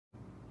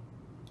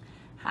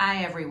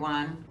Hi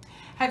everyone.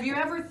 Have you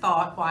ever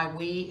thought why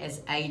we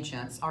as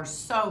agents are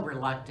so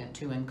reluctant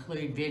to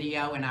include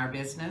video in our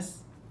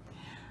business?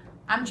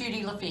 I'm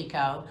Judy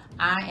LaFico.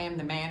 I am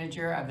the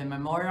manager of the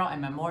Memorial and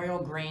Memorial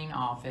Green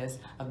office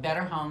of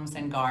Better Homes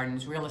and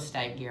Gardens Real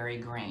Estate Gary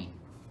Green.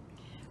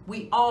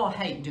 We all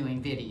hate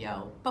doing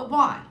video, but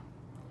why?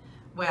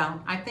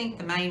 Well, I think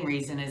the main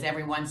reason is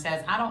everyone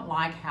says, I don't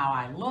like how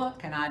I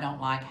look and I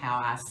don't like how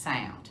I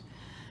sound.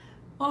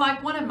 Well,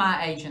 like one of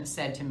my agents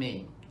said to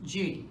me,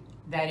 Judy,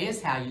 that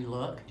is how you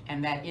look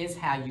and that is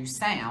how you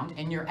sound,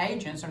 and your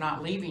agents are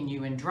not leaving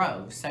you in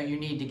droves, so you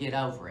need to get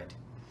over it.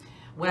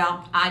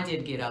 Well, I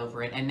did get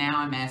over it, and now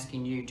I'm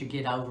asking you to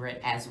get over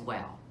it as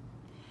well.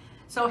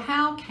 So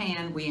how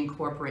can we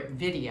incorporate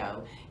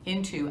video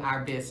into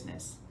our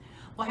business?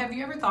 Well, have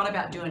you ever thought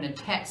about doing a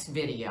text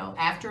video?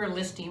 After a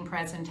listing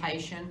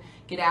presentation,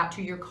 get out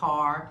to your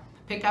car,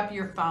 pick up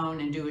your phone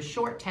and do a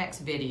short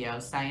text video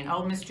saying,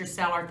 oh, Mr.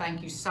 Seller,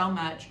 thank you so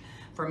much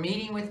for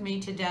meeting with me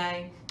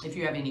today. If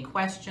you have any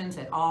questions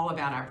at all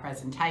about our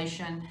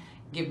presentation,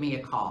 give me a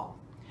call.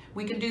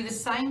 We can do the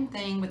same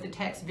thing with the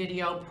text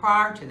video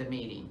prior to the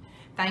meeting.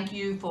 Thank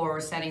you for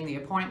setting the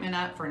appointment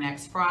up for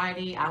next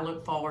Friday. I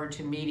look forward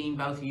to meeting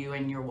both you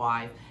and your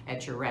wife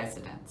at your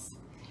residence.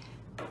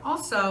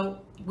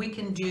 Also, we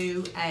can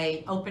do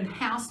an open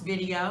house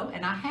video,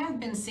 and I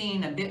have been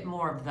seeing a bit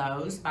more of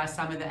those by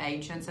some of the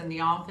agents in the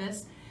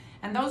office.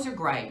 And those are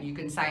great. You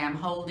can say, I'm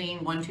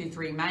holding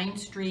 123 Main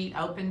Street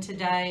open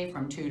today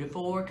from 2 to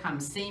 4. Come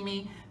see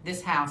me.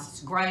 This house is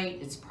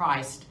great. It's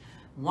priced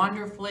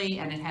wonderfully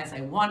and it has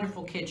a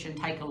wonderful kitchen.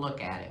 Take a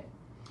look at it.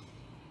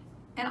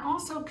 And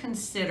also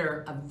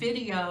consider a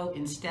video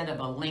instead of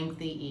a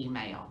lengthy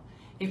email.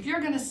 If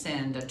you're going to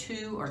send a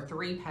 2 or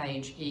 3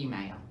 page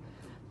email,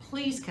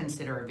 please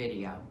consider a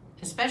video,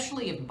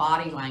 especially if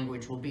body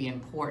language will be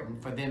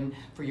important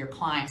for your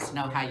clients to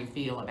know how you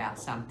feel about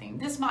something.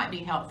 This might be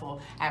helpful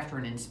after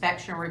an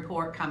inspection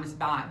report comes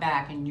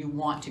back and you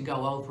want to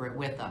go over it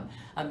with them.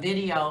 A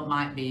video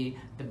might be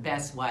the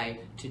best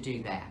way to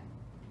do that.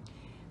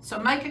 So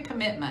make a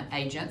commitment,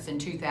 agents, in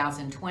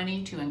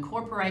 2020 to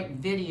incorporate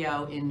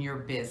video in your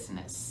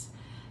business.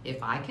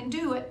 If I can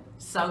do it,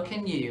 so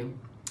can you.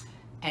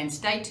 And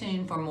stay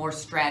tuned for more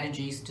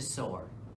strategies to soar.